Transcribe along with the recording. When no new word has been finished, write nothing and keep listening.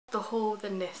the haul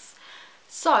than this.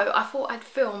 So I thought I'd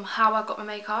film how I got my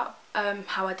makeup,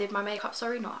 how I did my makeup,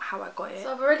 sorry, not how I got it.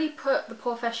 So I've already put the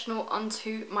POREfessional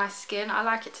onto my skin. I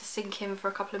like it to sink in for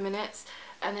a couple of minutes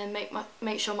and then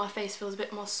make sure my face feels a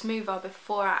bit more smoother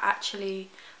before I actually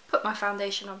put my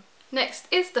foundation on. Next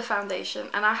is the foundation,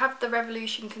 and I have the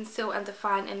Revolution Conceal and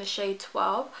Define in the shade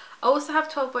 12. I also have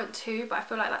 12.2, but I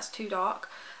feel like that's too dark.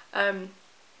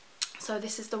 So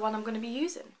this is the one I'm going to be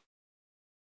using.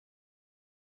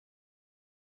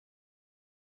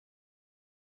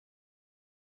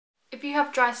 If you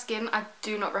have dry skin, I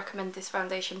do not recommend this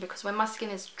foundation because when my skin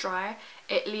is dry,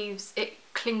 it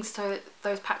clings to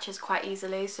those patches quite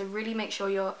easily. So really make sure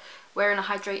you're wearing a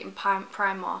hydrating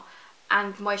primer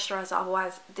and moisturiser,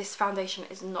 otherwise this foundation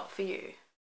is not for you.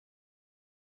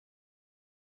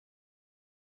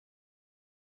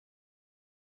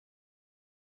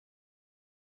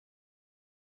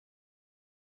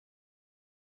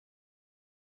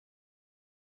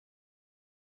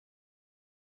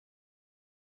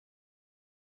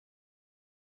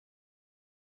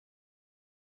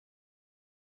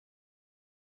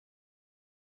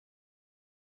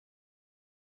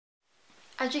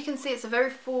 As you can see, it's a very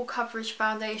full coverage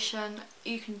foundation.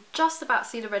 You can just about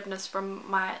see the redness from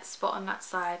my spot on that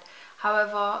side.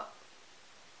 However,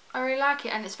 I really like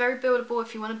it, and it's very buildable.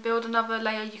 If you want to build another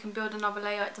layer, you can build another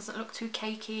layer. It doesn't look too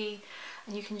cakey,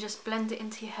 and you can just blend it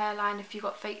into your hairline if you've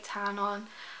got fake tan on.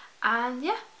 And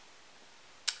yeah,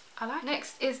 I like it.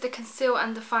 Next is the Conceal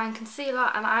and Define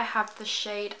Concealer, and I have the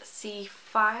shade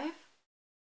C5.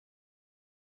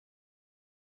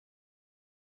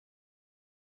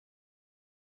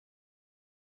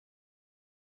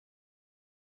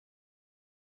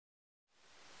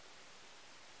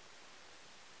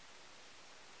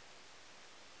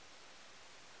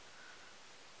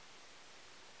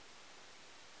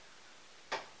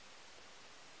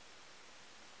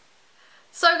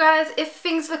 So guys, if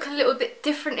things look a little bit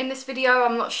different in this video,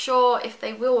 I'm not sure if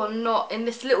they will or not, in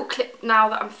this little clip now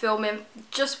that I'm filming,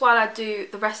 just while I do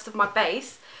the rest of my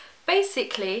base,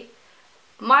 basically,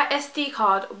 my SD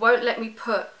card won't let me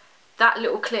put that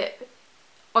little clip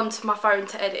onto my phone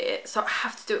to edit it, so I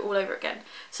have to do it all over again.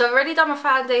 So I've already done my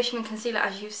foundation and concealer,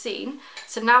 as you've seen,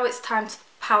 so now it's time to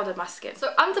powder my skin.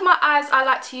 So under my eyes, I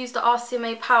like to use the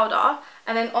RCMA powder,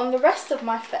 and then on the rest of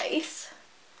my face,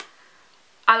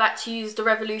 I like to use the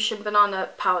Revolution Banana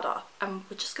powder, and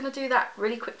we're just going to do that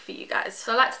really quick for you guys.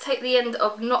 So I like to take the end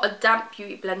of not a damp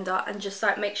beauty blender and just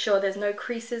like make sure there's no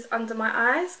creases under my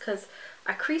eyes, because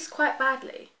I crease quite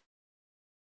badly.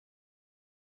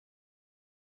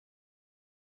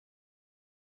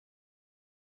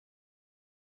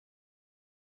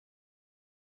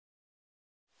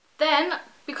 Then,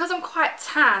 because I'm quite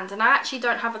tanned and I actually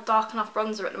don't have a dark enough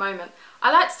bronzer at the moment,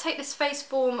 I like to take this Face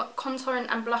Form Contouring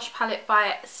and Blush Palette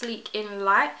by Sleek in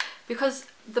Light, because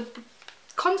the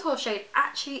contour shade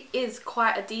actually is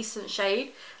quite a decent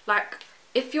shade. Like,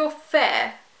 if you're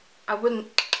fair, I wouldn't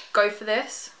go for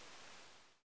this.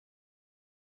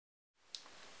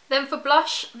 Then for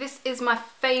blush, this is my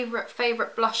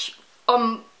favourite blush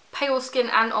on pale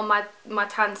skin and on my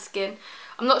tan skin.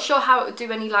 I'm not sure how it would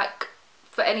do any like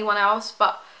for anyone else,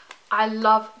 but I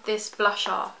love this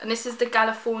blusher, and this is the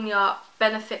California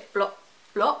Benefit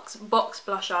Box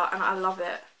blusher, and I love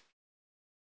it.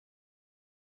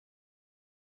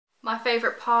 My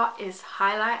favourite part is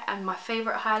highlight, and my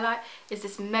favourite highlight is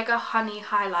this Mega Honey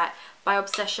highlight by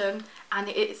Obsession, and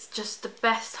it's just the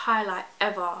best highlight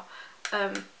ever.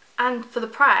 And for the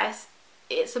price,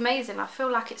 it's amazing. I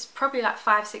feel like it's probably like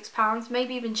 £5–6,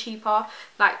 maybe even cheaper.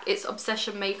 Like, it's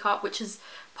Obsession makeup, which is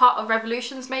part of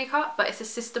Revolution's makeup, but it's a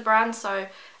sister brand, so,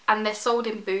 and they're sold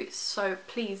in Boots, so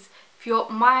please, if you're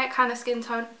my kind of skin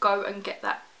tone, go and get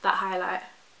that highlight.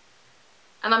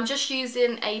 And I'm just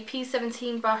using a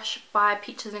P17 brush by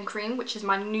Peaches and Cream, which is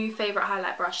my new favourite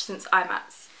highlight brush since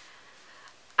IMATS.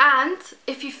 And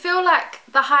if you feel like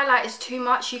the highlight is too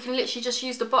much, you can literally just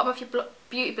use the bottom of your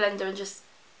beauty blender and just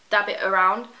dab it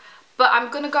around. But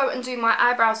I'm going to go and do my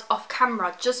eyebrows off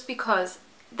camera, just because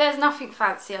there's nothing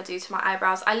fancy I do to my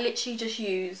eyebrows. I literally just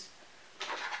use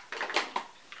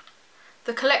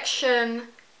the Collection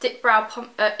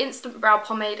Instant Brow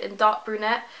Pomade in Dark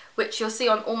Brunette, which you'll see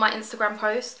on all my Instagram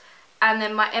posts, and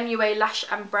then my MUA Lash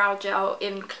and Brow Gel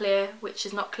in Clear, which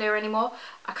is not clear anymore.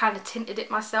 I kind of tinted it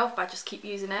myself, but I just keep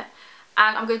using it.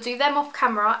 And I'm going to do them off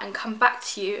camera and come back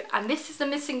to you, and this is the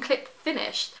missing clip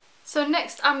finished. So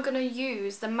next I'm going to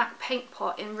use the MAC Paint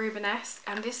Pot in Rubenesque,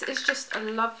 and this is just a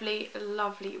lovely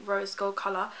rose gold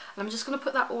colour, and I'm just going to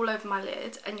put that all over my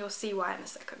lid, and you'll see why in a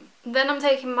second. Then I'm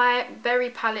taking my Berry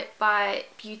palette by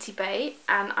Beauty Bay,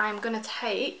 and I'm going to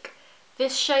take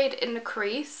this shade in the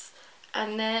crease,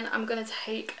 and then I'm going to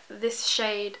take this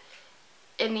shade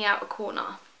in the outer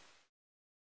corner.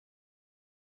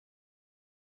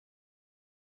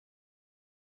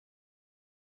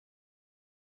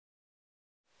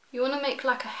 You want to make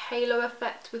like a halo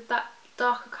effect with that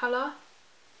darker colour,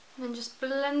 and then just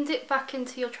blend it back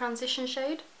into your transition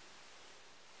shade.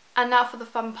 And now for the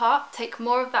fun part, take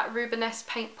more of that Rubenesque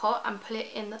paint pot and put it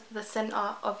in the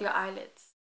centre of your eyelids.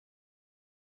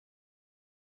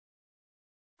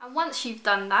 And once you've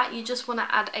done that, you just want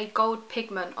to add a gold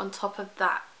pigment on top of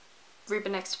that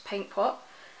Rubenesque paint pot,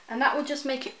 and that will just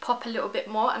make it pop a little bit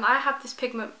more. And I have this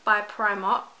pigment by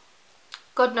Primark,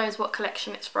 God knows what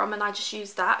collection it's from, and I just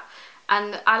use that.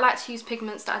 And I like to use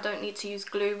pigments that I don't need to use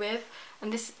glue with,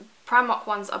 and this Primark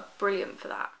ones are brilliant for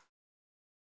that.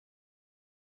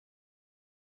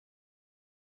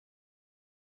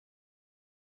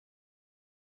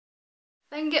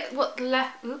 Then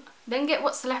get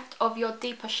what's left of your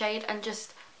deeper shade and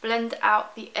just blend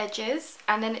out the edges,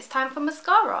 and then it's time for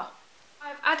mascara.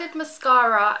 I've added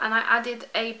mascara and I added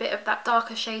a bit of that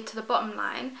darker shade to the bottom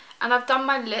line, and I've done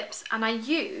my lips, and I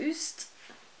used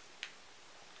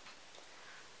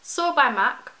Soar by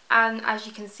MAC, and as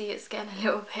you can see it's getting a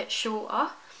little bit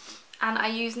shorter, and I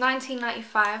used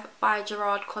 1995 by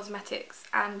Gerard Cosmetics,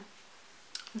 and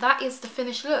that is the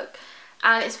finished look.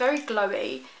 And it's very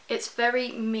glowy, it's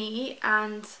very me,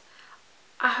 and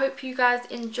I hope you guys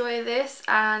enjoy this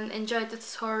and enjoyed the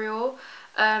tutorial.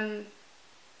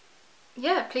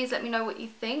 Yeah, please let me know what you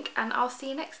think, and I'll see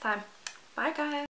you next time. Bye guys.